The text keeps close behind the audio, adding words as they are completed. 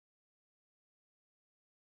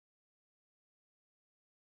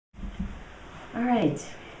All right,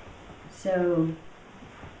 so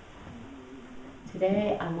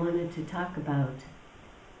today I wanted to talk about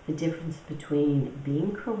the difference between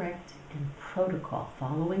being correct and protocol,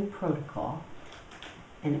 following protocol,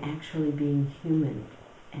 and actually being human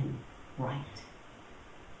and right.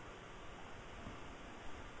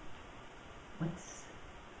 What's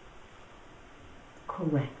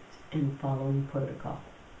correct and following protocol?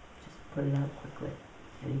 Just put it out quickly.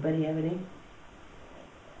 Anybody have any?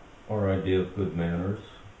 Our idea of good manners,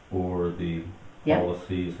 or the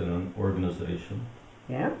policies in an organization,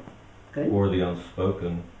 Yeah, good. or the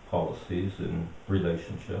unspoken policies in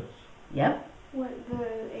relationships. Yep. What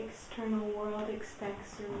the external world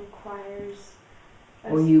expects or requires.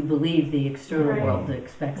 Or you believe the external Right. world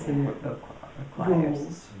expects and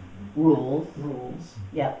requires. Rules. Rules.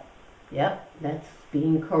 Yep. That's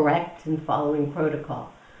being correct and following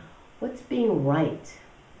protocol. What's being right?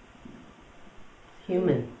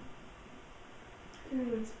 Human.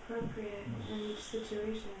 Doing what's appropriate in each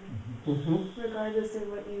situation, Mm-hmm. regardless of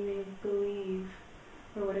what you may believe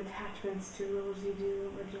or what attachments to rules you do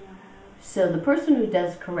or do not have. So the person who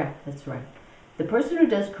does correct, that's right. The person who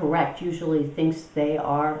does correct usually thinks they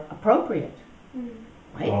are appropriate,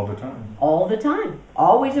 right? All the time. All the time.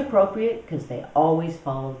 Always appropriate because they always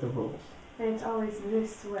follow the rules. And it's always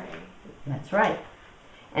this way. That's right.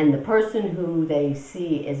 And the person who they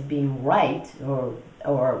see as being right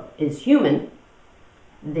or is human,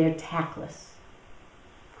 they're tactless.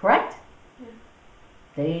 Correct? Yeah.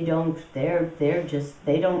 They don't fit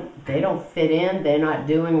in, they're not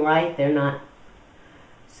doing right, they're not.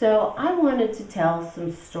 So I wanted to tell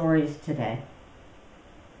some stories today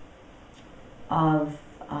of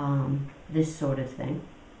this sort of thing.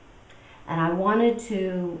 And I wanted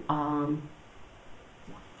to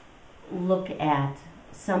look at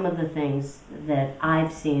some of the things that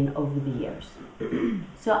I've seen over the years.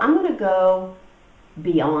 So I'm going to go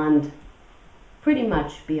pretty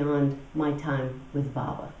much beyond my time with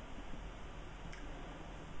Baba.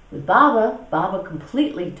 With Baba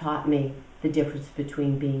completely taught me the difference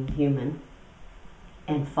between being human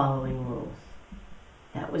and following rules.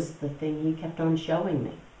 That was the thing he kept on showing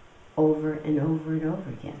me over and over and over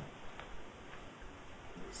again.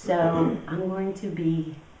 So I'm going to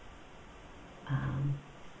be,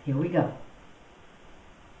 here we go.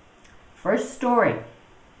 First story.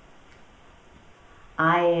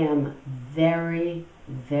 I am very,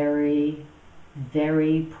 very,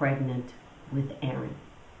 very pregnant with Aaron.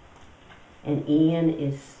 And Ian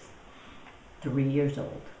is 3 years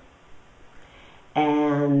old.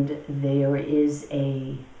 And there is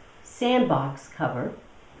a sandbox cover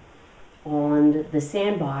on the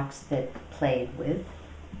sandbox that played with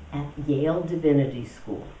at Yale Divinity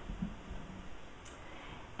School.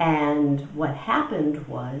 And what happened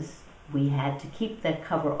was we had to keep that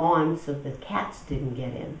cover on so the cats didn't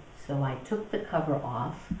get in. So I took the cover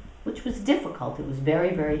off, which was difficult. It was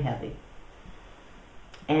very, very heavy.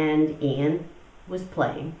 And Ian was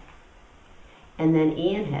playing. And then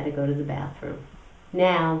Ian had to go to the bathroom.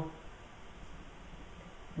 Now,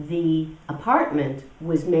 the apartment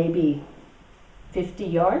was maybe 50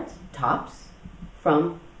 yards tops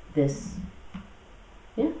from this.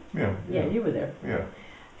 Yeah, you were there. Yeah.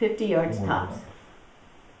 50 yards tops.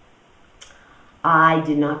 I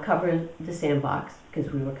did not cover the sandbox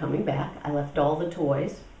because we were coming back. I left all the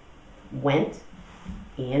toys,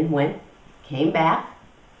 Ian went, came back,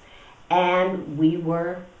 and we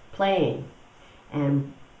were playing.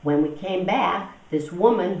 And when we came back, this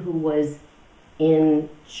woman who was in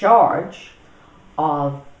charge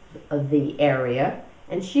of the area,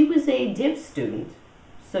 and she was a div student,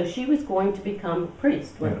 so she was going to become a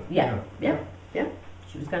priest. Yeah.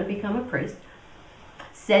 She was going to become a priest.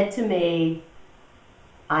 Said to me,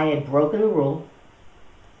 I had broken the rule.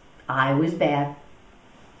 I was bad.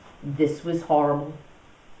 This was horrible.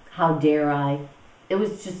 How dare I? It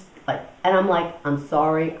was just like, and I'm like, I'm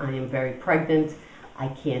sorry, I am very pregnant. I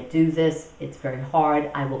can't do this. It's very hard.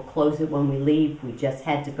 I will close it when we leave. We just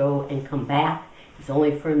had to go and come back. It's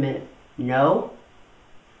only for a minute. No,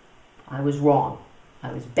 I was wrong.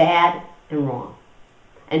 I was bad and wrong.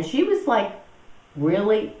 And she was like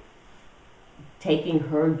really taking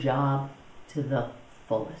her job to the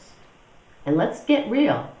fullest. And let's get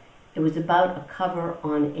real. It was about a cover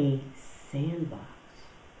on a sandbox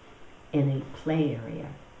in a play area.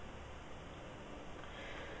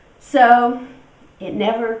 So it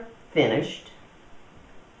never finished.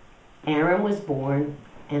 Aaron was born,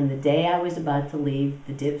 and the day I was about to leave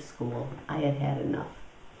the div school, I had had enough.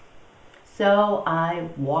 So I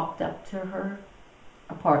walked up to her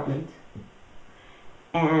apartment,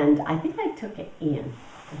 and I think I took Ian.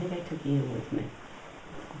 with me.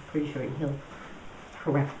 I'm pretty sure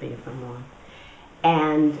correct me if I'm wrong.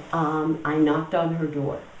 And I knocked on her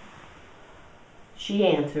door. She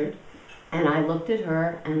answered, and I looked at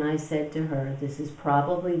her and I said to her, this is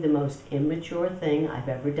probably the most immature thing I've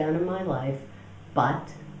ever done in my life,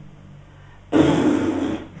 but...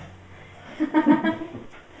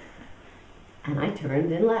 and I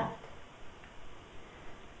turned and left.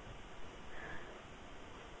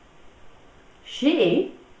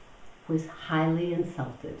 She was highly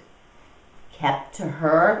insulted, kept to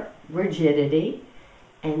her rigidity,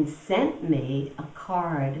 and sent me a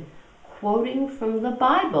card quoting from the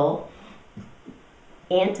Bible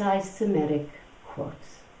anti-Semitic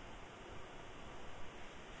quotes.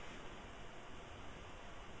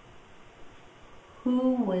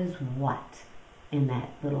 Who was what in that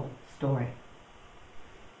little story?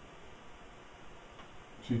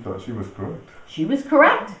 She thought she was correct. She was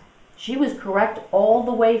correct. She was correct all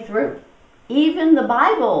the way through. Even the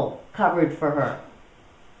Bible covered for her.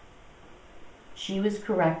 She was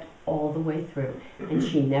correct all the way through, and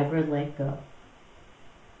she never let go.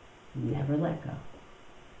 Never let go.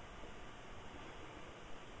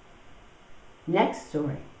 Next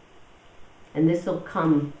story, and this will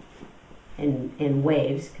come in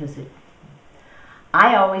waves because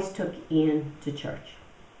I always took Ian to church.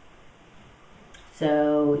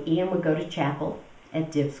 So Ian would go to chapel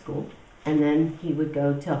at Div School, and then he would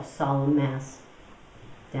go to solemn mass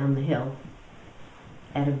down the hill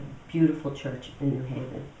at a beautiful church in New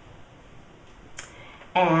Haven.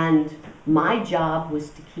 And my job was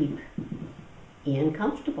to keep Ian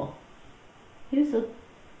comfortable. He was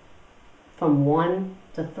from 1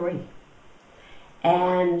 to 3.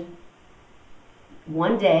 And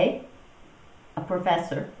one day, a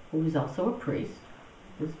professor, who was also a priest,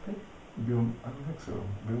 was a priest? Bill, I don't think so.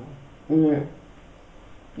 Bill? Mm.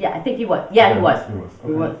 Yeah, I think he was. Yeah, he was. He was. Okay.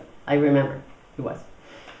 He was. I remember. He was.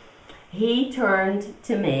 He turned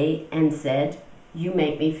to me and said, "You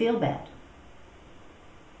make me feel bad."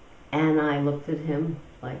 And I looked at him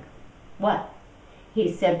like, "What?"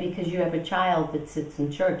 He said, "Because you have a child that sits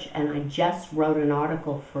in church, and I just wrote an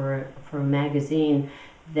article for a magazine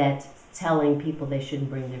that's telling people they shouldn't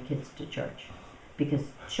bring their kids to church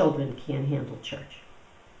because children can't handle church."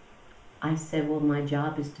 I said, "Well, my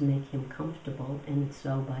job is to make him comfortable, and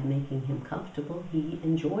so by making him comfortable, he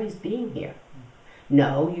enjoys being here."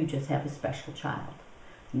 "No, you just have a special child."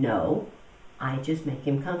 "No, I just make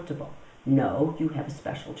him comfortable." "No, you have a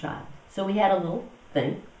special child." So we had a little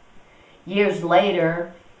thing. Years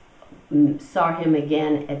later, saw him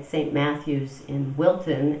again at St. Matthew's in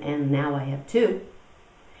Wilton, and now I have 2.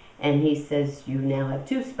 And he says, "You now have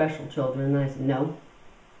 2 special children." And I said, "No,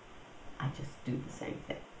 I just do the same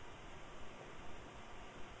thing."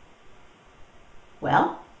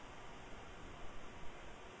 Well,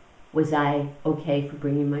 was I okay for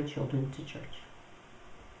bringing my children to church?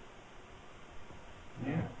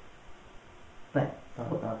 Yeah. But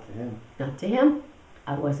Not to him. not to him.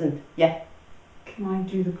 I wasn't. Yeah. Can I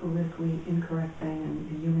do the politically incorrect thing and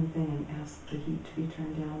the human thing and ask the heat to be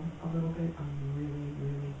turned down a little bit? I'm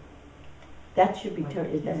really, That should be like,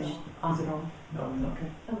 turned. you That's know, is awesome. it all? No, no.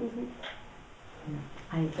 Okay.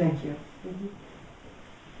 I Thank you.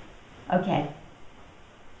 Okay.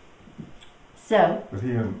 So But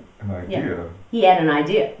he had an idea. he had an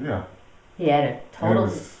idea. Yeah. He had a And it total.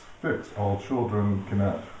 was fixed. All children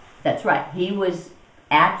cannot. That's right. He was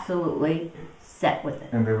absolutely set with it.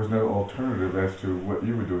 And there was no alternative as to what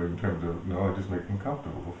you were doing in terms of, no, I just make them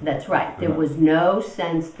comfortable. That's right. There was no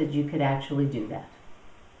sense that you could actually do that.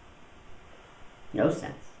 No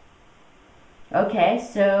sense. Okay,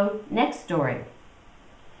 so next story.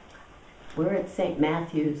 We're at St.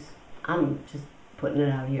 Matthew's. I'm just putting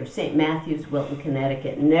it out here. St. Matthew's, Wilton,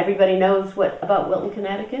 Connecticut. And everybody knows what about Wilton,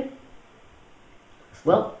 Connecticut?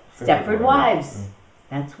 Well, Stepford Wives.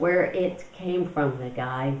 That's where it came from, the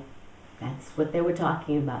guy. That's what they were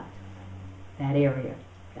talking about. That area.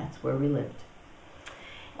 That's where we lived.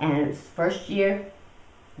 And it was first year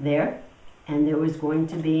there, and there was going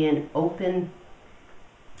to be an open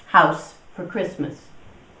house for Christmas.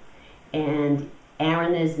 And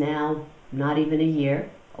Aaron is now not even a year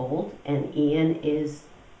old, and Ian is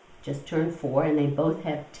just turned 4, and they both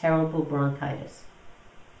have terrible bronchitis.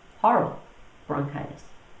 Horrible bronchitis.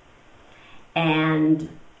 And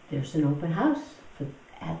there's an open house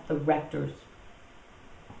at the rector's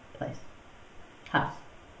house.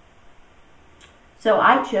 So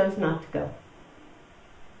I chose not to go.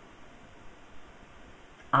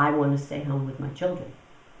 I want to stay home with my children.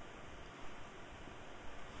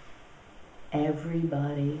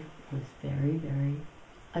 Everybody was very, very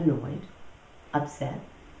annoyed, upset.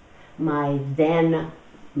 My then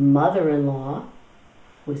mother-in-law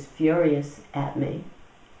was furious at me.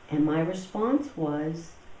 And my response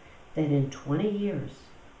was that in 20 years,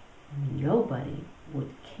 nobody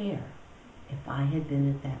would care if I had been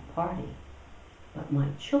at that party, but my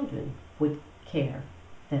children would care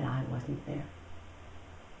that I wasn't there.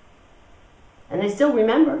 And they still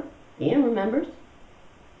remember. Ian remembers.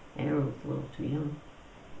 Aaron was a little too young.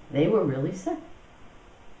 They were really sick.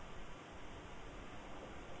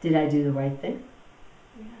 Did I do the right thing?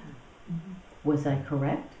 Yeah. Was I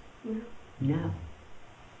correct? No. No.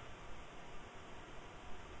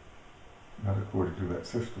 Not according to that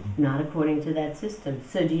system. Not according to that system.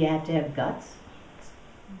 So do you have to have guts?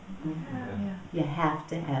 Yeah. You have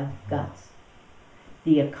to have guts.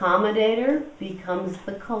 The accommodator becomes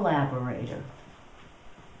the collaborator.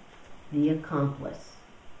 The accomplice.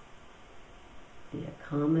 The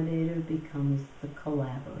accommodator becomes the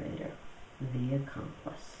collaborator. The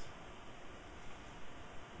accomplice.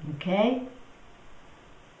 Okay?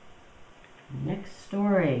 Next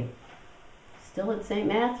story. Still at St.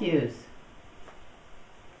 Matthew's.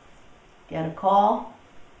 Get a call,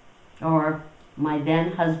 or my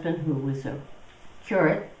then husband, who was a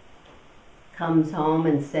curate, comes home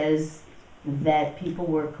and says that people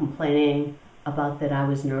were complaining about that I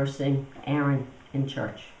was nursing Aaron in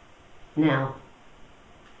church. Now,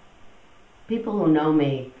 people who know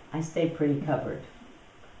me, I stay pretty covered.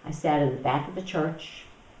 I sat in the back of the church.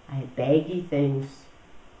 I had baggy things.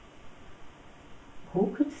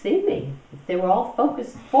 Who could see me? If they were all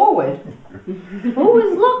focused forward, who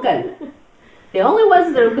was looking? The only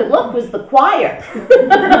ones that could look was the choir.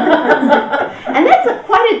 And that's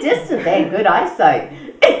quite a distance. They had good eyesight.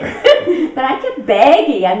 But I kept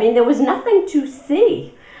baggy. I mean, there was nothing to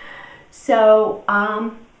see. So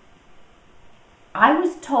I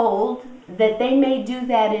was told that they may do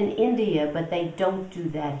that in India, but they don't do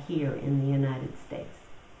that here in the United States.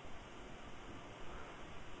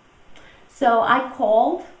 So I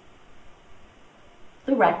called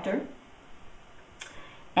the rector,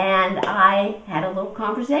 and I had a little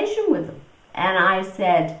conversation with him. And I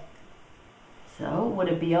said, so would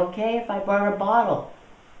it be okay if I brought a bottle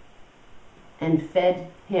and fed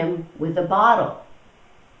him with a bottle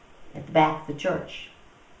at the back of the church?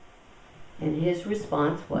 And his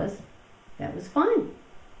response was, that was fine.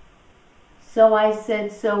 So I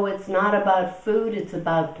said, so it's not about food, it's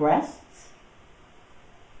about breasts?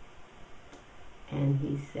 And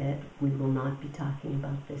he said, we will not be talking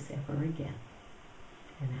about this ever again.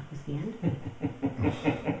 And that was the end of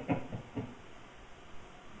it.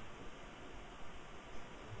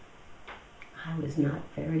 I was not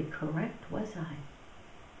very correct, was I?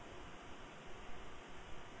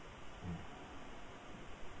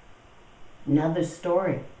 Another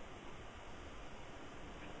story.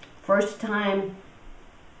 First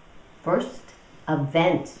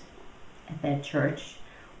event at that church,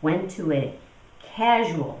 went to a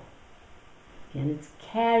casual, again it's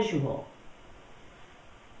casual,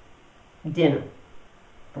 dinner.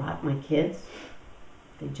 Brought my kids.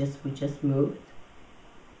 We just moved.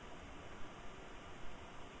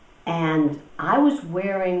 And I was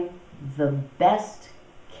wearing the best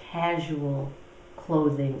casual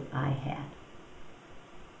clothing I had,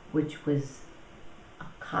 which was a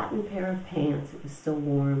cotton pair of pants, it was still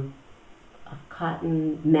warm, a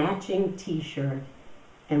cotton matching t-shirt,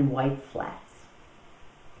 and white flats.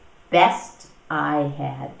 Best I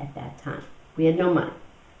had at that time. We had no money.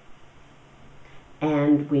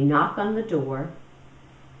 And we knock on the door,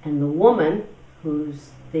 and the woman,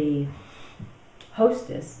 who's the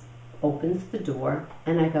hostess, opens the door,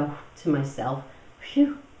 and I go to myself,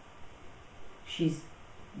 phew, she's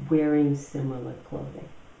wearing similar clothing.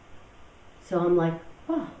 So I'm like,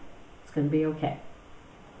 oh, it's going to be okay.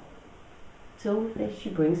 So she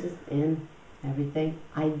brings us in, everything.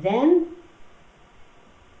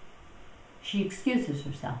 She excuses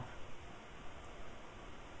herself.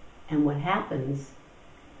 And what happens,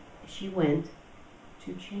 she went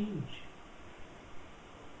to change.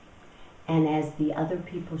 And as the other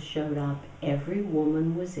people showed up, every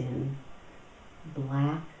woman was in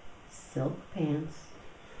black silk pants,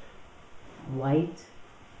 white.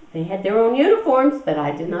 They had their own uniforms that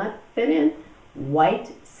I did not fit in.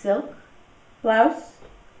 White silk blouse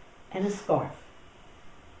and a scarf.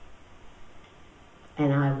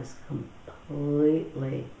 And I was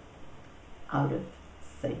completely out of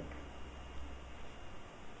sync.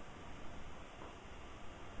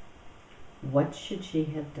 What should she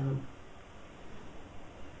have done?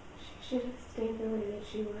 She should have stayed the way that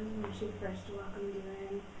she was when she first welcomed you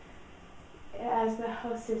in. As the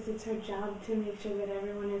hostess, it's her job to make sure that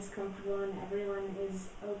everyone is comfortable and everyone is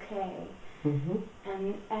okay. Mm-hmm.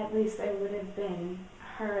 And at least it would have been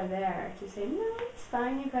her there to say, no, it's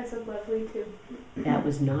fine, you guys look lovely too. That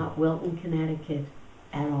was not Wilton, Connecticut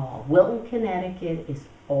at all. Wilton, Connecticut is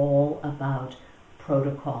all about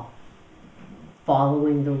protocol,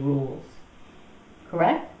 following the rules.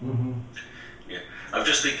 Correct? Mm-hmm. Yeah. I'm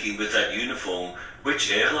just thinking, with that uniform,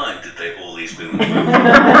 which airline did they all these women fly?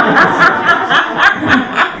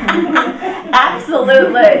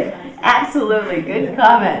 Absolutely. Absolutely. Good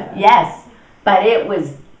comment. Yes. But it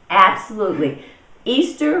was absolutely.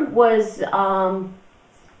 Easter was, what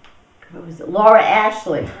was it? Laura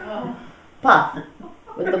Ashley. Puff.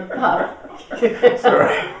 With the puff.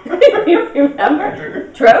 Sorry. You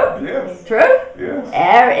remember? True? Yes. True? Yes.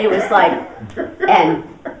 It was like, and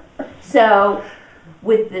so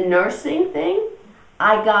with the nursing thing,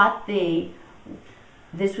 I got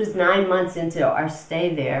this was 9 months into our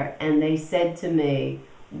stay there, and they said to me,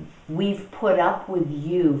 we've put up with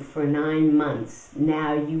you for 9 months,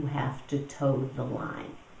 now you have to toe the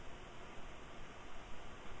line.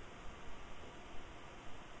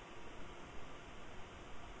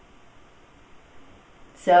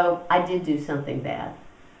 So I did do something bad.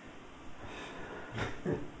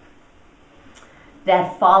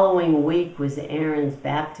 That following week was Aaron's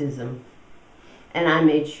baptism, and I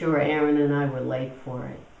made sure Aaron and I were late for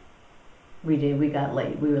it. We got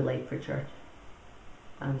late. We were late for church.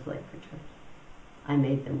 I was late for church. I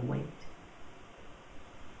made them wait.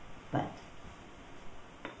 But,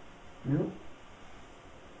 no.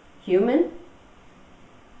 Human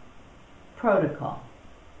protocol.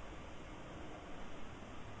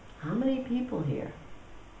 How many people here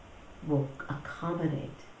will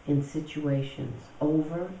accommodate in situations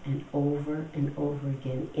over and over and over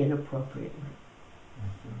again inappropriately?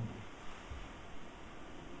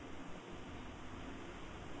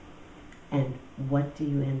 And what do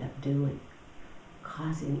you end up doing?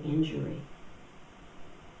 Causing injury.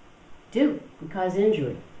 We cause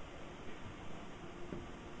injury.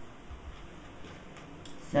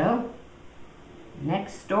 So,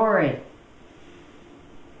 next story.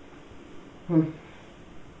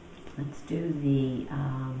 Let's do the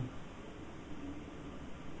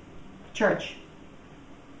church.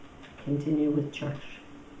 Continue with church.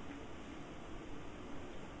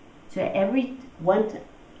 So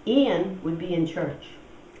Ian would be in church,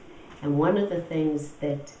 and one of the things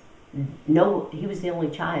that he was the only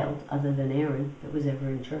child other than Aaron that was ever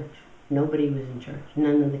in church. Nobody was in church.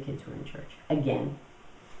 None of the kids were in church again.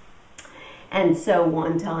 And so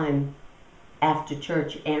one time after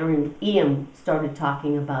church, Ian started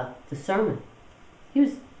talking about the sermon. He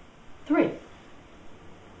was 3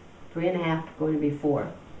 and a half, going to be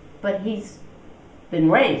 4, but he's been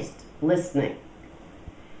raised listening.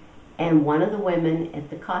 And one of the women at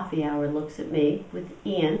the coffee hour looks at me with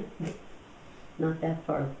Ian, not that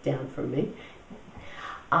far down from me,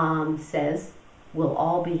 says, we'll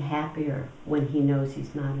all be happier when he knows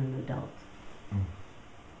he's not an adult.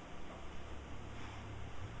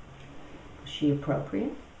 Was she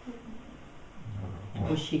appropriate?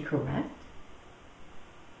 Was she correct?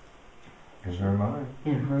 In her mind.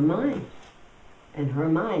 In her mind. In her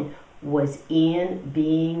mind. Was Ian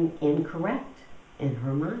being incorrect? In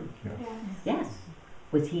her mind. Yes. Yes.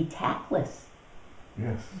 Was he tactless?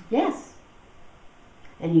 Yes. Yes.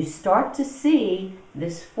 And you start to see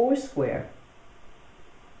this foursquare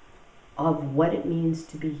of what it means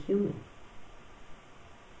to be human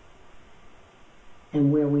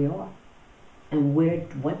and where we are and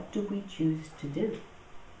what do we choose to do.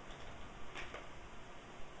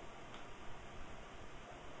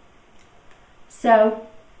 So,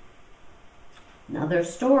 another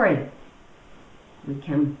story.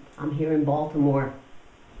 I'm here in Baltimore,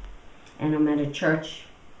 and I'm at a church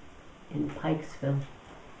in Pikesville.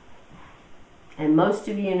 And most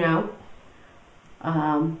of you know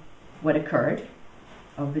what occurred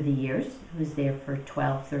over the years. I was there for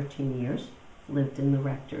 12, 13 years, lived in the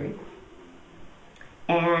rectory.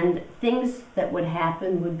 And things that would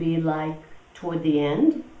happen would be like, toward the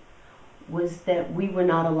end, was that we were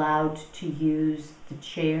not allowed to use the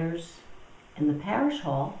chairs in the parish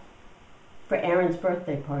hall for Aaron's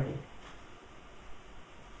birthday party.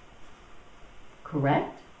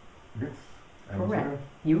 Correct? Yes. I was Correct. there.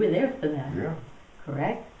 You were there for that. Yeah.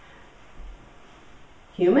 Correct?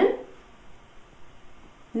 Human?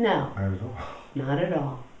 No, I was all. not at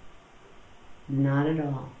all. Not at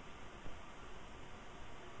all.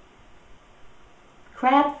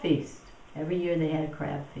 Crab feast. Every year they had a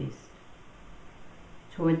crab feast.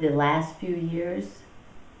 Toward the last few years,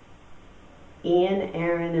 Ian,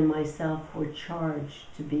 Aaron, and myself were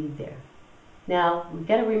charged to be there. Now, we've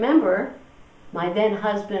got to remember, my then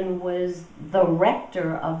husband was the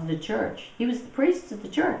rector of the church. He was the priest of the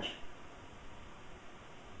church.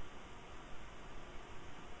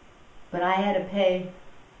 But I had to pay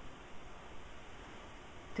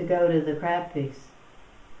to go to the crab feast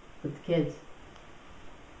with the kids.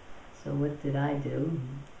 So what did I do?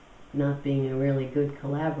 Not being a really good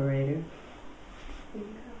collaborator,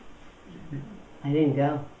 I didn't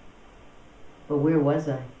go. But where was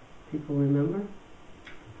I? People remember?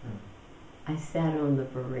 I sat on the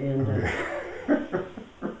veranda.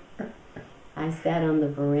 I sat on the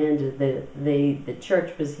veranda. The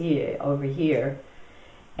church was here, over here,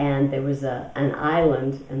 and there was an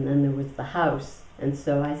island, and then there was the house. And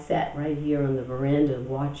so I sat right here on the veranda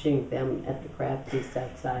watching them at the crab feast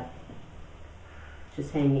outside.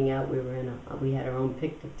 Just hanging out. We had our own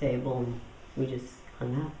picnic table, and we just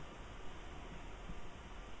hung out.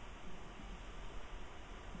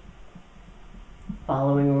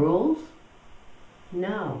 Following rules?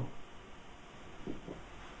 No.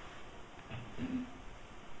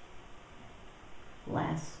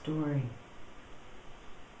 Last story.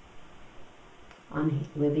 I'm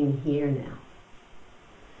living here now.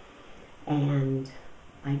 And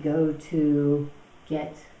I go to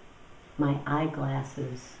get my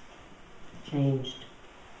eyeglasses changed.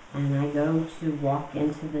 And I go to walk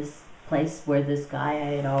into this place where this guy,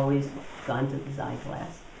 I had always gone to this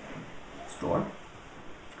eyeglass store.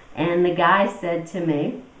 And the guy said to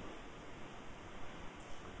me,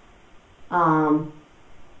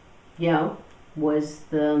 was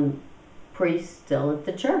the priest still at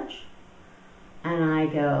the church? And I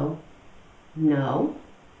go, no,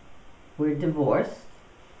 we're divorced.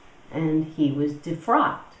 And he was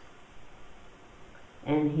defrocked.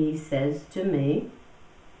 And he says to me,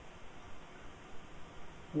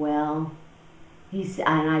 well,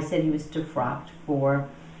 and I said he was defrocked for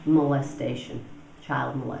molestation,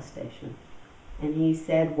 child molestation. And he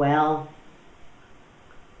said, well,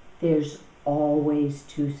 there's always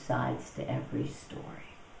two sides to every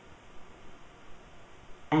story.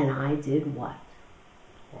 And I did what?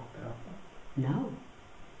 Walked out. No.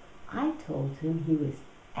 I told him he was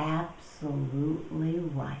absolutely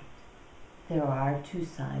right. There are two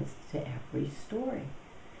sides to every story.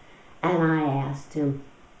 And I asked him,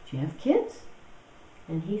 do you have kids?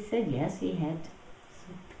 And he said, yes, he had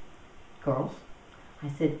some girls. I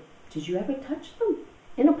said, did you ever touch them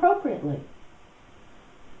inappropriately?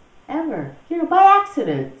 Ever? By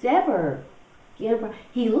accident, ever?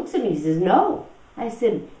 He looks at me, he says, no.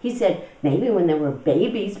 He said, maybe when they were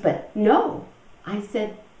babies, but no. I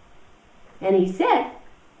said, and he said,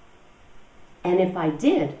 and if I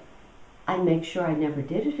did, I'd make sure I never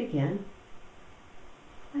did it again.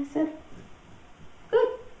 I said, good,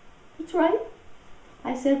 that's right.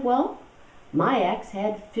 I said, well, my ex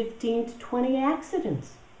had 15 to 20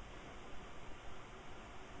 accidents.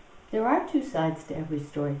 There are two sides to every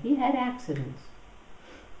story. He had accidents.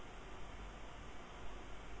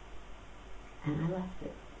 And I left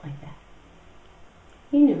it like that.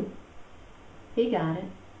 He knew. He got it.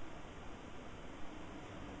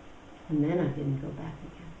 And then I didn't go back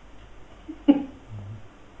again.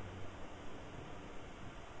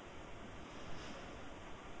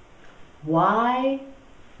 Why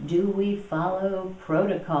do we follow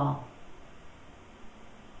protocol?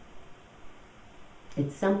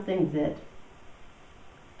 It's something that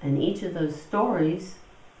in each of those stories,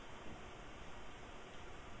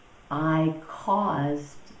 I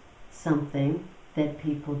caused something that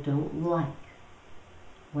people don't like.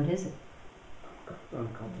 What is it?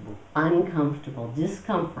 Uncomfortable. Uncomfortable,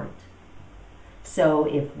 discomfort. So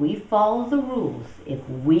if we follow the rules, if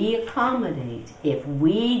we accommodate, if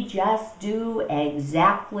we just do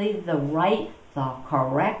exactly the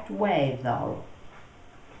correct way, though,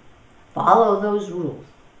 follow those rules,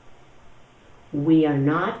 we are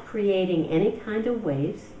not creating any kind of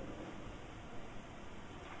waves.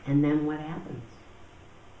 And then what happens?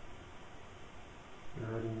 You're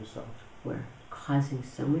hurting yourself. We're causing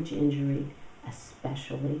so much injury,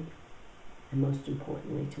 especially and most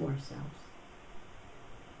importantly to ourselves.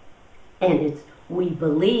 And we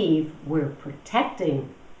believe we're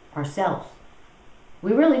protecting ourselves.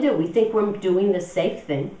 We really do. We think we're doing the safe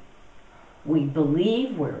thing. We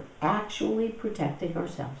believe we're actually protecting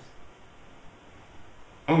ourselves.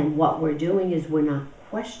 And what we're doing is we're not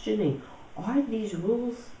questioning, are these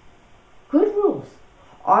rules good rules?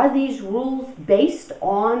 Are these rules based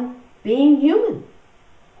on being human?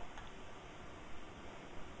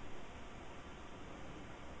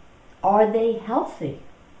 Are they healthy?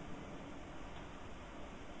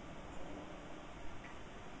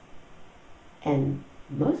 And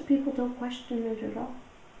most people don't question it at all.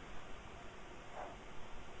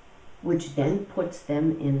 Which then puts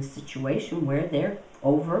them in a situation where they're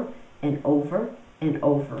over and over and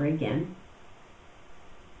over again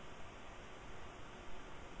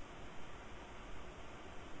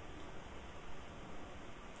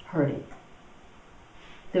hurting.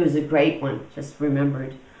 There was a great one, just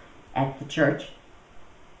remembered, at the church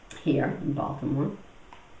here in Baltimore,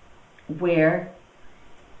 where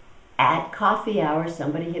at coffee hour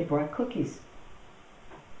somebody had brought cookies.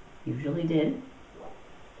 Usually did.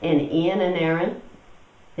 And Ian and Aaron,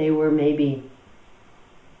 they were maybe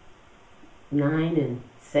 9 and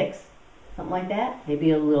 6, something like that,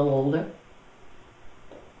 maybe a little older.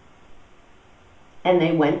 And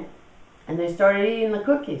they went and they started eating the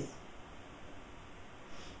cookies.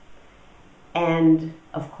 And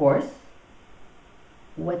of course,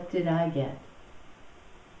 what did I get?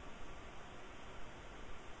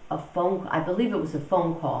 I believe it was a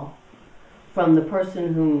phone call from the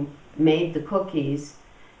person who made the cookies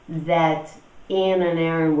that Ian and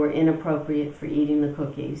Aaron were inappropriate for eating the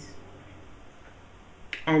cookies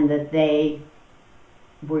and that they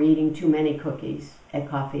were eating too many cookies at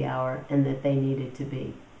coffee hour and that they needed to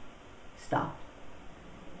be stopped.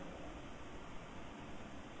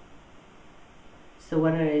 So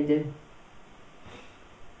what did I do?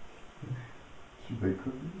 Did you bake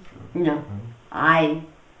cookies? Or? No.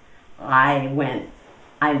 I went.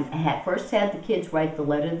 I first had the kids write the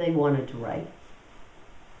letter they wanted to write,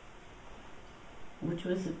 which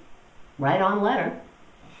was a right-on letter.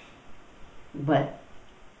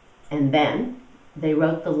 And then they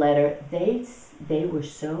wrote the letter. They were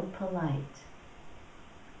so polite.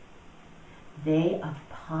 They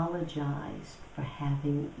apologized for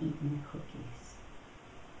having eaten cookies,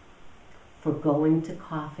 for going to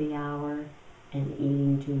coffee hour and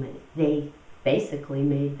eating too many. They basically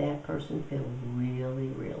made that person feel really,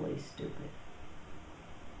 really stupid.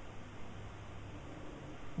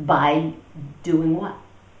 By doing what?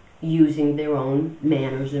 Using their own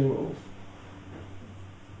manners and rules.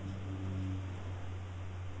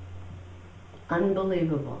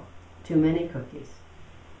 Unbelievable. Too many cookies.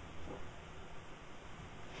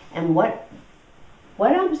 And what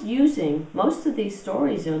I was using, most of these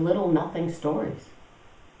stories are little nothing stories.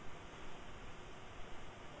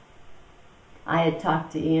 I had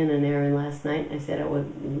talked to Ian and Aaron last night, and I said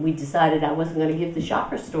we decided I wasn't going to give the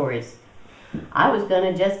shocker stories. I was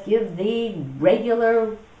going to just give the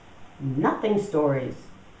regular nothing stories.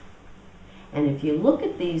 And if you look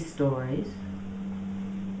at these stories,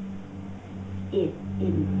 it's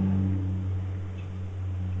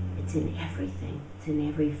in everything. It's in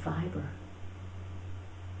every fiber.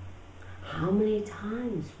 How many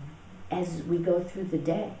times as we go through the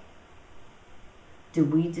day do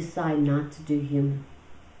we decide not to do human?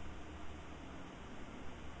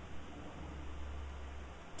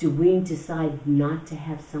 Do we decide not to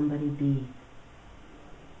have somebody be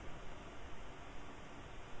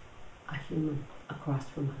a human across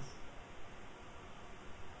from us?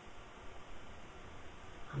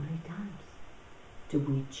 How many times do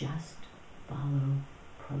we just follow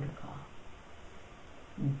protocol?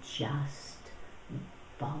 Just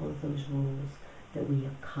follow those rules that we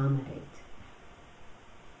accommodate.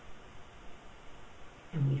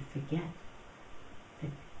 And we forget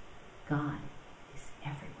that God is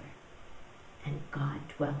everywhere and God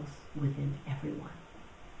dwells within everyone.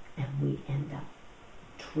 And we end up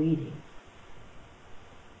treating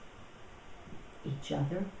each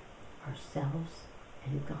other, ourselves,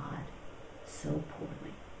 and God so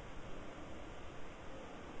poorly.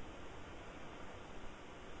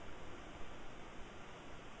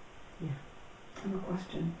 Yeah. I have a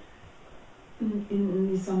question.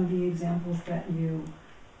 In some of the examples that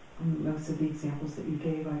most of the examples that you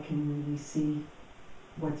gave, I can really see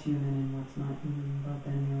what's human and what's not human. But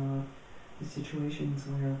then there are the situations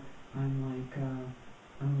where I'm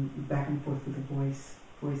I'm back and forth with the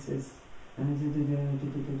voices, and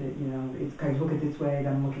it's kind of look at this way,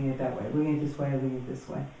 then I'm looking at it that way, looking at it this way, looking at it this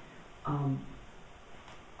way.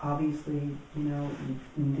 Obviously, the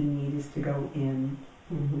need is to go in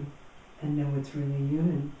and know it's really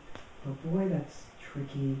human. But boy, that's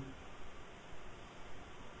tricky.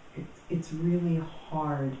 It's really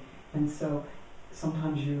hard, and so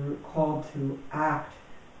sometimes you're called to act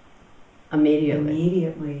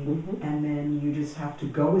immediately, and then you just have to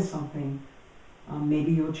go with something.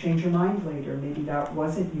 Maybe you'll change your mind later. Maybe that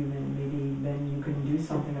wasn't human. Maybe then you can do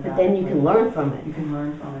something about it. But then you can learn from it. You can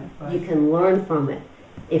learn from it. But you can learn from it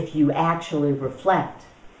if you actually reflect,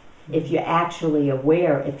 if you're actually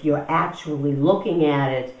aware, if you're actually looking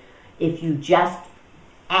at it, if you just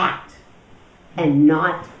act and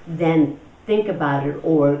not then think about it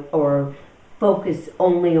or focus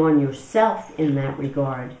only on yourself in that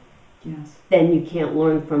regard. Yes. Then you can't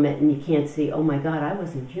learn from it and you can't see, oh my God, I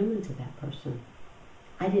wasn't human to that person.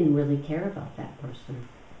 I didn't really care about that person.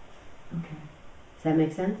 Okay. Does that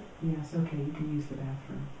make sense? Yes, okay, you can use the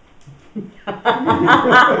bathroom.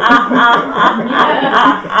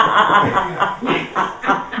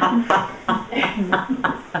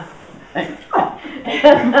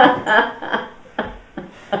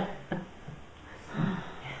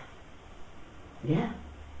 Yeah,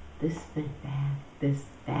 this thing bad, this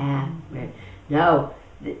bad. No,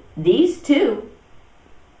 these two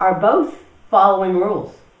are both following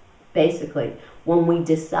rules, basically. When we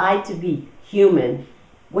decide to be human,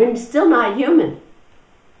 we're still not human.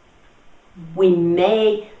 We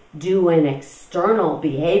may do an external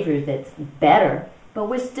behavior that's better, but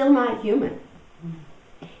we're still not human.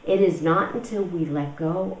 It is not until we let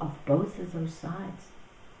go of both of those sides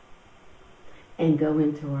and go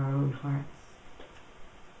into our own hearts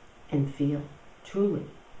and feel truly.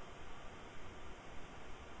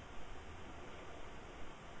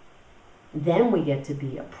 Then we get to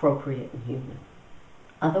be appropriate and human.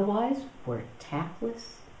 Otherwise, we're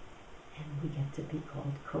tactless and we get to be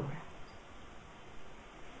called correct.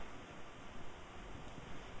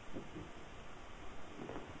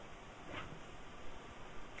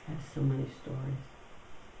 I have so many stories.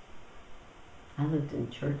 I lived in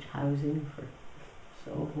church housing for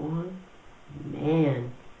so long.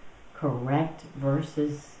 Man, correct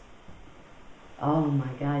versus, oh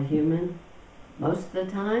my God, human. Most of the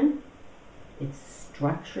time, it's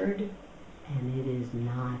structured and it is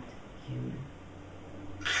not human.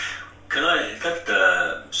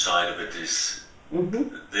 That side of it is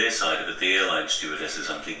their side of it, the airline stewardesses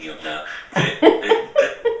I'm thinking of now.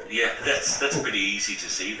 Yeah, that's pretty easy to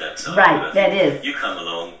see that side. Right, that is. You come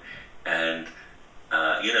along and,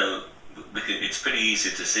 you know, it's pretty easy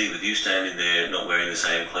to see with you standing there not wearing the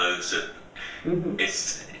same clothes that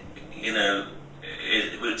it's, you know,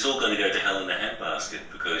 it's all going to go to hell in a handbasket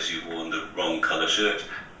because you've worn the wrong colour shirt,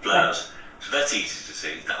 blouse. Right. So that's easy to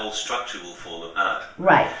see. The whole structure will fall apart.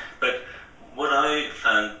 Right. But what I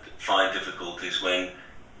find difficult is when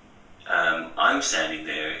I'm standing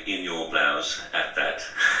there in your blouse at that,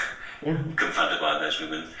 confronted by those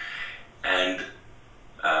women, and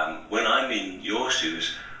when I'm in your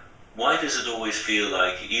shoes, why does it always feel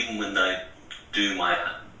like, even when I do my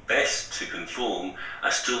best to conform, I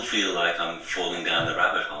still feel like I'm falling down the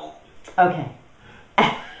rabbit hole? Okay.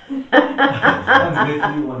 I'm with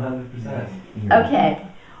you 100%. Okay.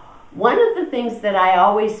 One of the things that I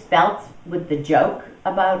always felt with the joke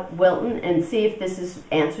about Wilton, and see if this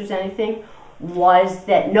answers anything, was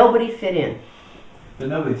that nobody fit in. But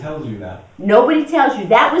nobody tells you that. Nobody tells you.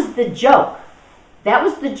 That was the joke. That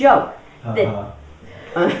was the joke. That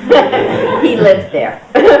he lived there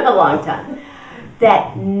a long time.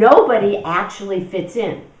 That nobody actually fits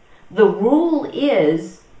in. The rule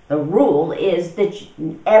is that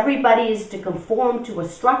everybody is to conform to a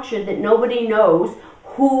structure that nobody knows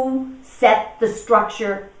who set the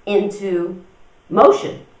structure into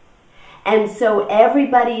motion. And so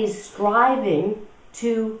everybody is striving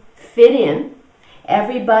to fit in.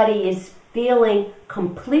 Everybody is feeling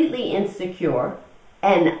completely insecure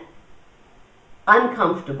and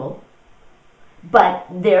uncomfortable. But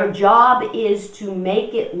their job is to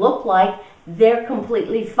make it look like they're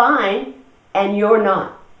completely fine and you're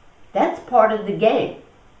not. That's part of the game.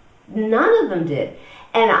 None of them did.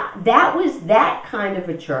 And that was that kind of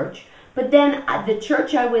a church. But then the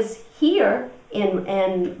church I was here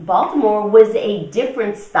in Baltimore was a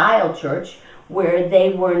different style church where they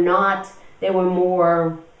were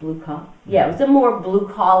more blue collar. Yeah, it was a more blue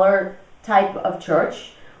collar type of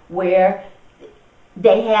church where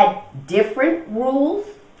they had different rules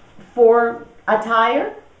for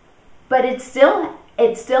attire, but it still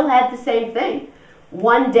had the same thing.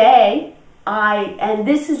 One day, and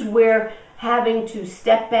this is where having to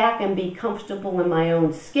step back and be comfortable in my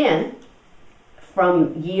own skin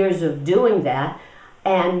from years of doing that.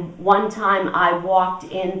 And one time I walked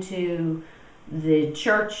into the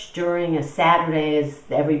church during a Saturday as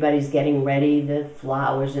everybody's getting ready, the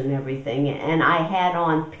flowers and everything, and I had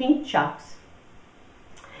on pink chucks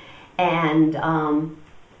and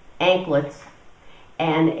anklets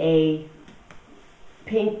and a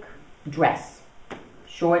pink dress,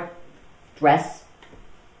 short dress,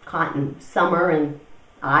 cotton, summer, and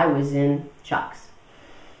I was in chucks.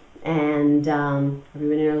 And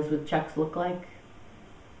everybody knows what chucks look like?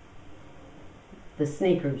 The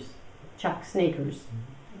sneakers, Chuck sneakers.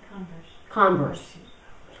 Converse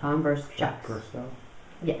chucks.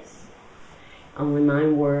 Yes. Only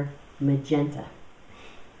mine were magenta.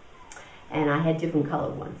 And I had different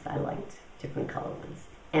colored ones. I liked different colored ones.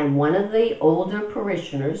 And one of the older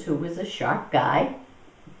parishioners, who was a sharp guy,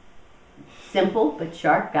 simple but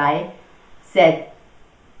sharp guy, said,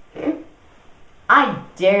 "I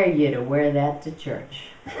dare you to wear that to church."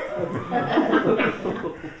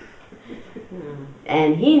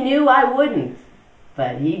 And he knew I wouldn't,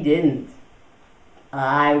 but he didn't.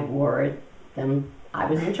 I wore it. Then I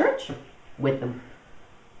was in church with them.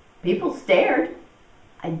 People stared.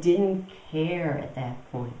 I didn't care at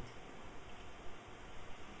that point.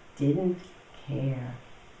 Didn't care.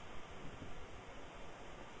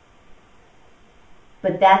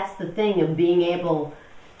 But that's the thing of being able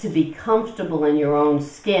to be comfortable in your own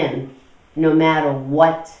skin no matter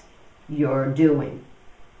what you're doing.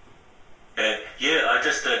 Yeah, I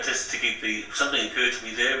just to give something occurred to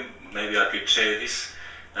me there. Maybe I could share this.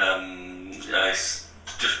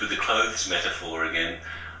 Just with the clothes metaphor again,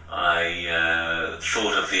 I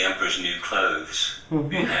thought of the Emperor's New Clothes,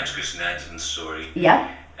 the Hans Christian Andersen's story. Yeah.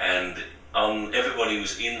 And everybody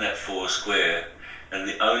was in that four square, and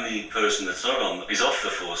the only person that's not is off the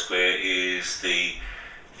four square is the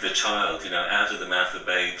child. Out of the mouth of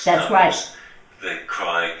babes. That's comes right. the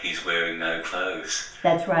cry, he's wearing no clothes.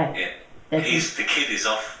 That's right. Yeah. The kid is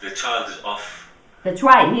off. The child is off. That's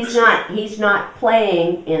right. He's not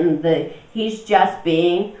playing he's just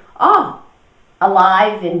being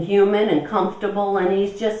alive and human and comfortable, and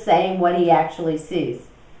he's just saying what he actually sees.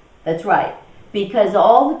 That's right. Because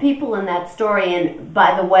all the people in that story, and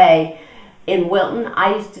by the way, in Wilton,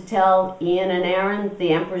 I used to tell Ian and Aaron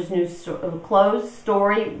the Emperor's New Clothes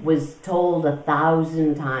story was told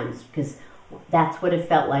 1,000 times, because that's what it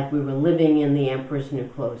felt like. We were living in the Emperor's New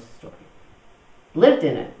Clothes story. Lived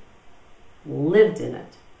in it.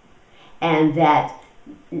 And that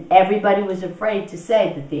everybody was afraid to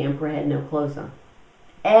say that the emperor had no clothes on.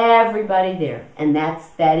 Everybody there. And that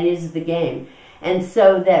is the game. And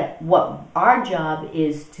so that what our job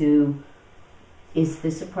is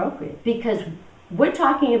this appropriate? Because we're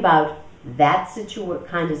talking about that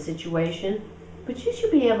kind of situation, but you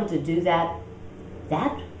should be able to do that.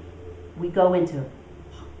 We go into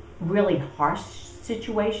really harsh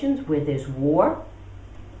situations where there's war,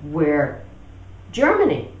 where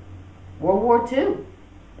Germany, World War II,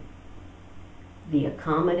 the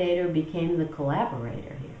accommodator became the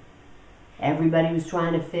collaborator here. Everybody was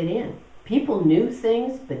trying to fit in. People knew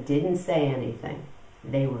things but didn't say anything.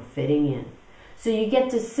 They were fitting in. So you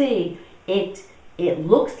get to see it. It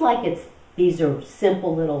looks like these are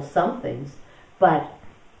simple little somethings, but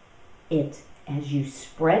as you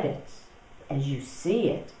spread it, as you see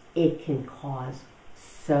it, it can cause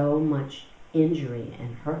so much injury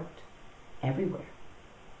and hurt everywhere.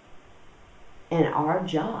 And our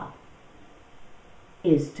job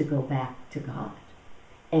is to go back to God.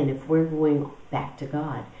 And if we're going back to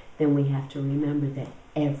God, then we have to remember that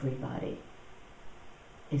everybody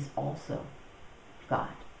is also God.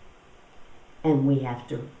 And we have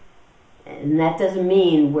to, and that doesn't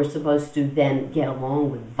mean we're supposed to then get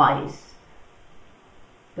along with vice,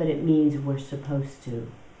 but it means we're supposed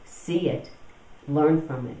to see it, learn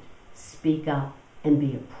from it, speak up, and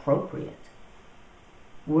be appropriate.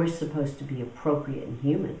 We're supposed to be appropriate and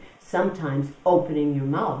human. Sometimes opening your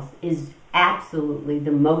mouth is absolutely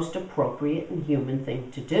the most appropriate and human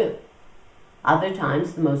thing to do. Other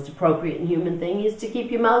times, the most appropriate and human thing is to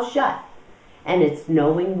keep your mouth shut. And it's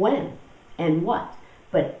knowing when and what.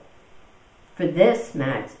 But for this,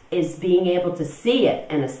 Max, is being able to see it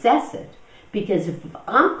and assess it. Because if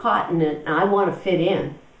I'm caught in it and I want to fit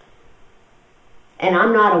in, and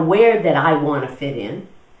I'm not aware that I want to fit in,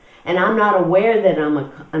 and I'm not aware that I'm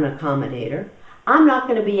an accommodator, I'm not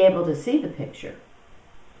going to be able to see the picture.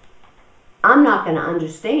 I'm not going to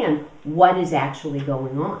understand what is actually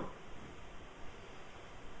going on.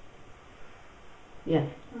 Yeah.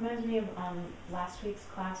 Reminds me of last week's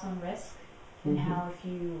class on risk, and how if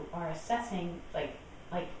you are assessing, like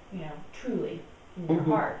truly in your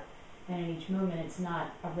heart, then in each moment it's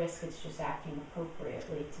not a risk; it's just acting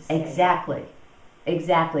appropriately to say.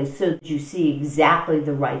 Exactly. So you see exactly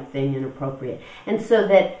the right thing and appropriate, and so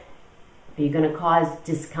that are you going to cause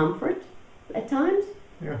discomfort at times?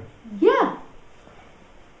 Yeah. Yeah.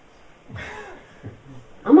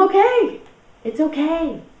 I'm okay. It's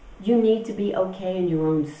okay. You need to be okay in your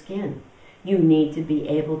own skin. You need to be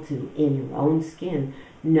able to, in your own skin,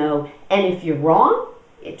 know. And if you're wrong,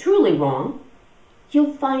 truly wrong,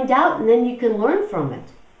 you'll find out and then you can learn from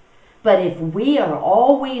it. But if we are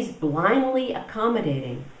always blindly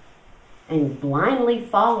accommodating and blindly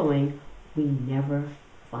following, we never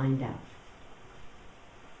find out.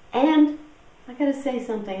 And I gotta say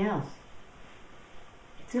something else.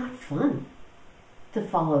 It's not fun to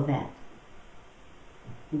follow that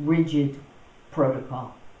rigid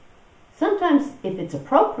protocol. Sometimes if it's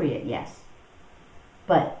appropriate, yes.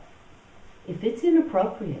 But if it's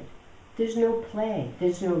inappropriate, there's no play,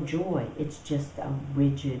 there's no joy. It's just a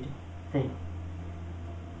rigid thing.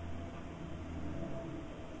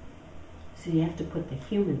 So you have to put the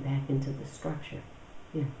human back into the structure.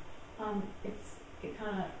 It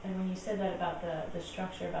kind of, and when you said that about the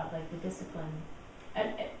structure, about like the discipline,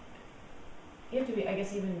 and you have to be, I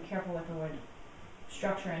guess, even careful with the word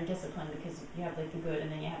structure and discipline, because you have like the good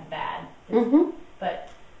and then you have bad. But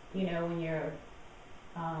you know, when you're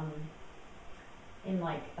in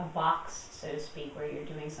like a box, so to speak, where you're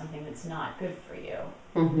doing something that's not good for you,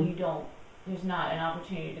 you don't. There's not an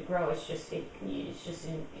opportunity to grow. It's just an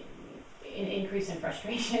increase in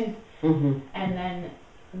frustration. And then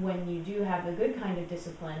when you do have the good kind of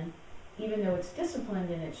discipline, even though it's disciplined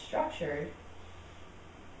and it's structured,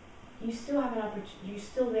 you still have an opportunity. You're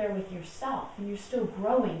still there with yourself, and you're still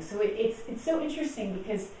growing. So it's so interesting,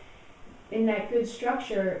 because in that good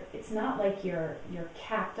structure, it's not like you're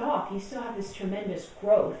capped off. You still have this tremendous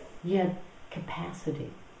growth. Yeah, capacity.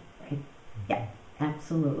 Right. Yeah,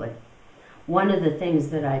 absolutely. One of the things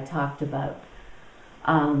that I talked about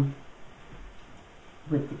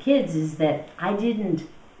with the kids is that I didn't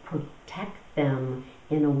protect them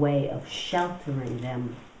in a way of sheltering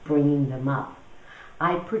them, bringing them up.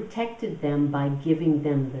 I protected them by giving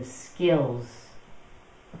them the skills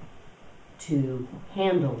to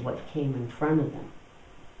handle what came in front of them,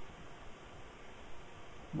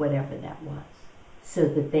 whatever that was, so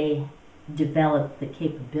that they developed the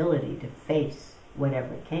capability to face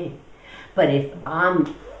whatever came. But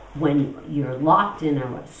when you're locked in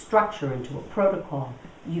a structure, into a protocol,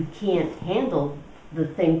 you can't handle the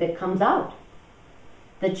thing that comes out,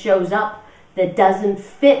 that shows up, that doesn't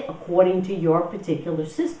fit according to your particular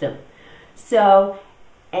system. So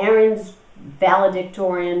Aaron's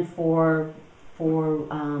valedictorian for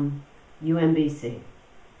UMBC.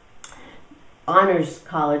 Honors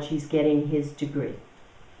College, he's getting his degree.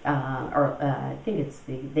 I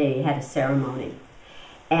think they had a ceremony.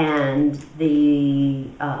 And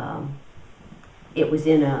it was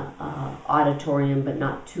in a auditorium, but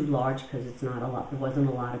not too large, because it's not a lot. There wasn't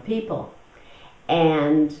a lot of people.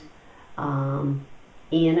 And Ian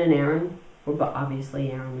and Aaron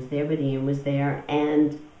obviously Aaron was there, but Ian was there,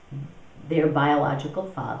 and their biological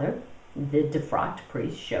father, the defrocked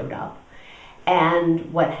priest, showed up.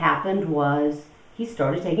 And what happened was he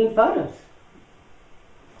started taking photos.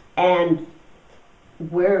 And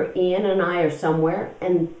Ian and I are somewhere,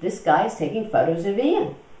 and this guy is taking photos of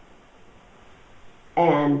Ian.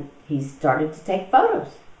 And he started to take photos.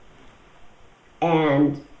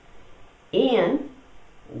 And Ian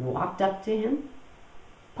walked up to him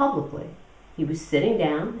publicly. He was sitting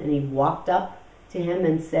down, and he walked up to him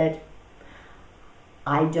and said,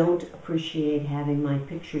 "I don't appreciate having my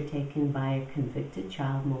picture taken by a convicted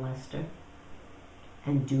child molester,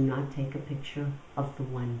 and do not take a picture of the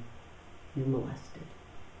one you molested."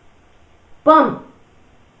 Boom!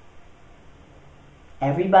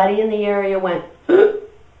 Everybody in the area went, "Huh?"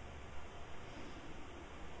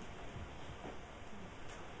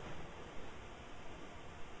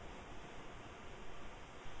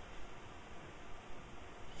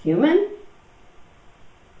 Human?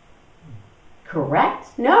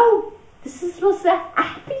 Correct? No. This is supposed to be a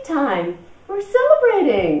happy time. We're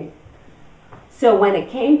celebrating. So when it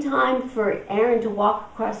came time for Aaron to walk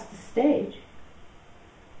across the stage,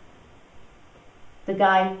 the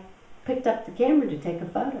guy picked up the camera to take a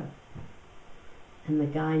photo. And the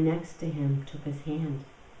guy next to him took his hand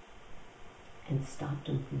and stopped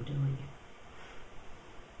him from doing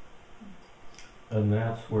it. And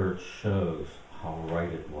that's where it shows how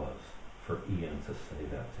right it was for Ian to say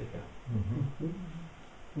that to him. Mm-hmm.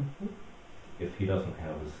 Mm-hmm. If he doesn't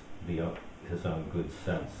have his own good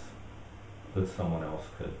sense, that someone else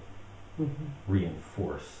could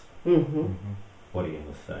reinforce what Ian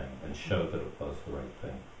was saying and show that it was the right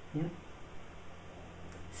thing. Yeah.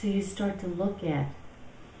 So you start to look at,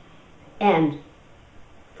 and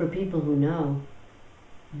for people who know,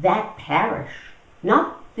 that parish,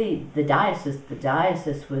 not the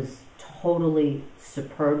diocese was totally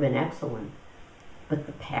superb and excellent, but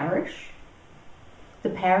the parish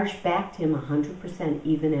backed him 100%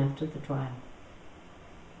 even after the trial.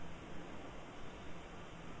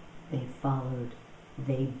 They followed,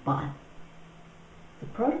 they bought the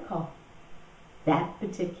protocol, that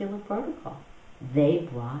particular protocol. They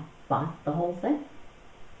bought the whole thing.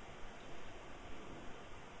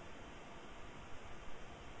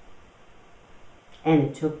 And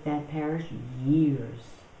it took that parish years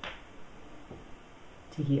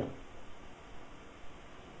to heal.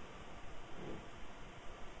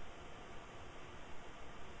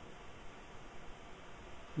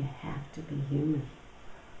 You have to be human.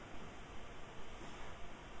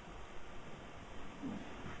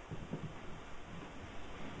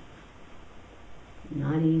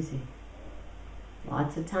 Not easy.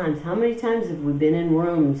 Lots of times. How many times have we been in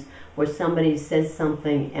rooms where somebody says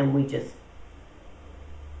something and we just...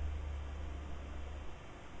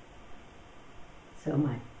 So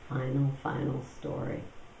my final story.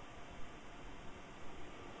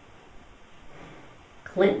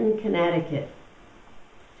 Clinton, Connecticut.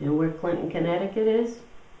 Do you know where Clinton, Connecticut is?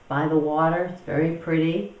 By the water. It's very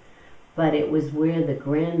pretty. But it was where the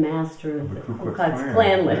Grand Master of the Ku Klux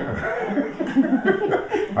Klan lived.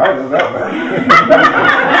 I know that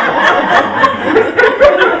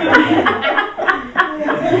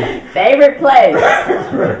one. Favorite place.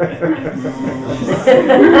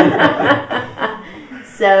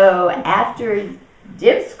 So after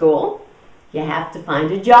div school, you have to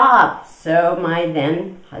find a job. So my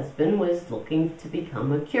then husband was looking to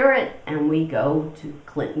become a curate, and we go to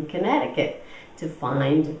Clinton, Connecticut to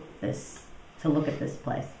find this, to look at this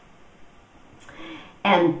place.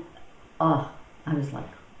 And I was like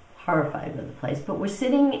horrified with the place, but we're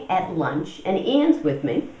sitting at lunch, and Ian's with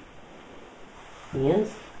me.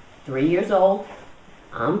 Ian's 3 years old,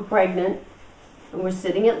 I'm pregnant, and we're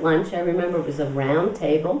sitting at lunch. I remember it was a round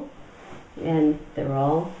table, and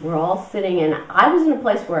we're all sitting, and I was in a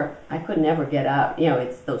place where I could never get out. You know,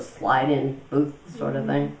 it's those slide-in booth sort of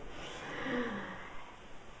thing.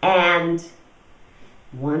 And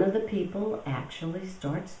one of the people actually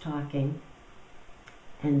starts talking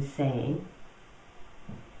and saying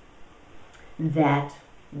that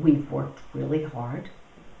we've worked really hard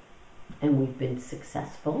and we've been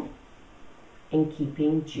successful in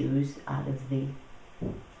keeping Jews out of the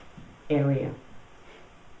area.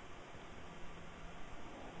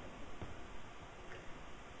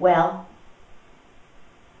 Well,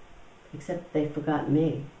 except they forgot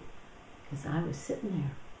me, because I was sitting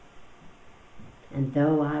there. And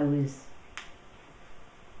though I was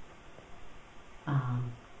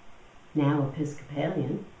now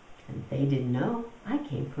Episcopalian, and they didn't know, I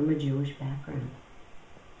came from a Jewish background.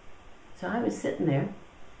 So I was sitting there,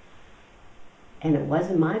 and it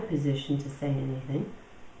wasn't my position to say anything.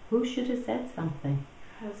 Who should have said something?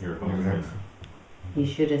 Your husband. He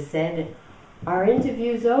should have said, "Our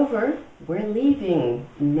interview's over. We're leaving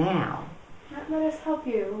now." Let us help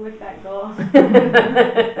you with that goal.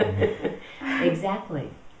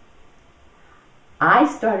 Exactly. I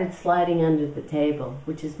started sliding under the table,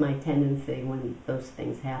 which is my tendency when those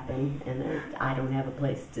things happen, and I don't have a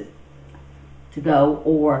place to go,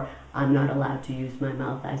 or I'm not allowed to use my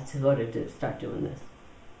mouth. I sort of start doing this.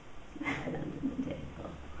 Slide under the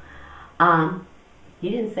table. He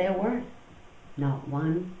didn't say a word. Not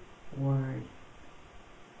one word.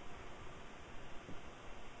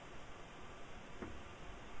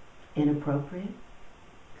 Inappropriate?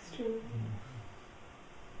 Extremely.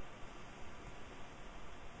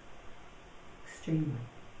 Extremely.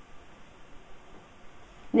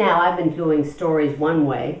 Now, I've been doing stories one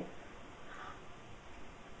way.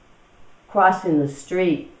 Crossing the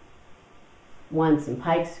street once in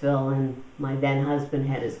Pikesville, and my then husband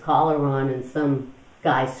had his collar on, and some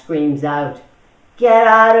guy screams out, "Get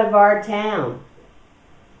out of our town!"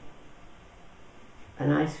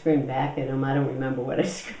 And I screamed back at him. I don't remember what I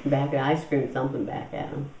screamed back at. I screamed something back at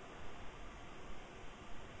him.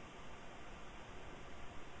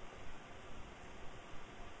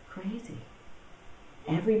 Crazy.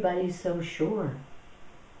 Everybody's so sure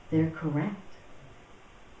they're correct.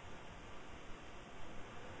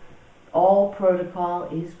 All protocol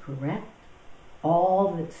is correct.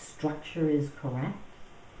 All the structure is correct.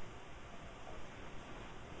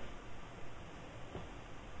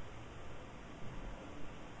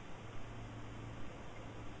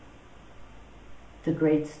 The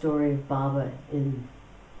great story of Baba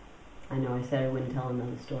I know I said I wouldn't tell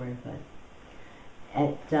another story, but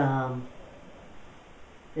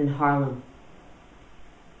in Harlem,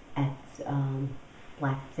 at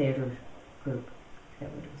Black Theater Group, I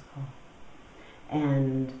forget what it was called.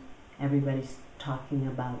 And everybody's talking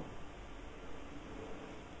about,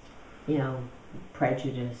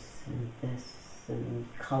 prejudice and this and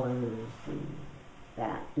colors and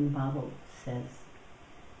that. And Baba says,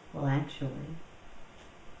 well, actually,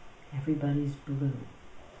 everybody's blue.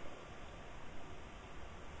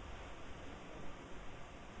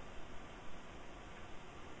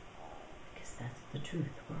 Because that's the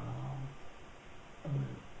truth. We're all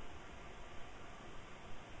blue.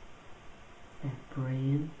 That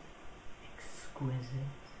brilliant,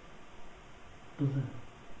 exquisite blue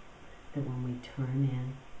that when we turn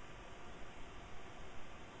in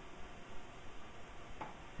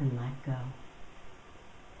and let go,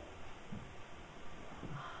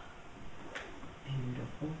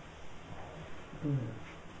 beautiful blue,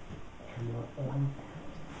 and we're all that.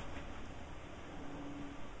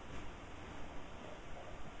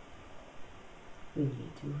 We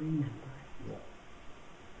need to remember it.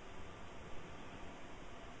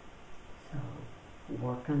 So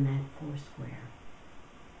work on that 4 square.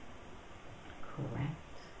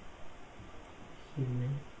 Correct,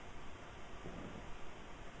 human,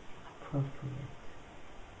 appropriate,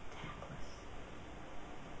 tactless.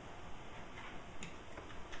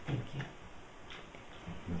 Thank you.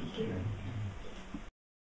 Thank you.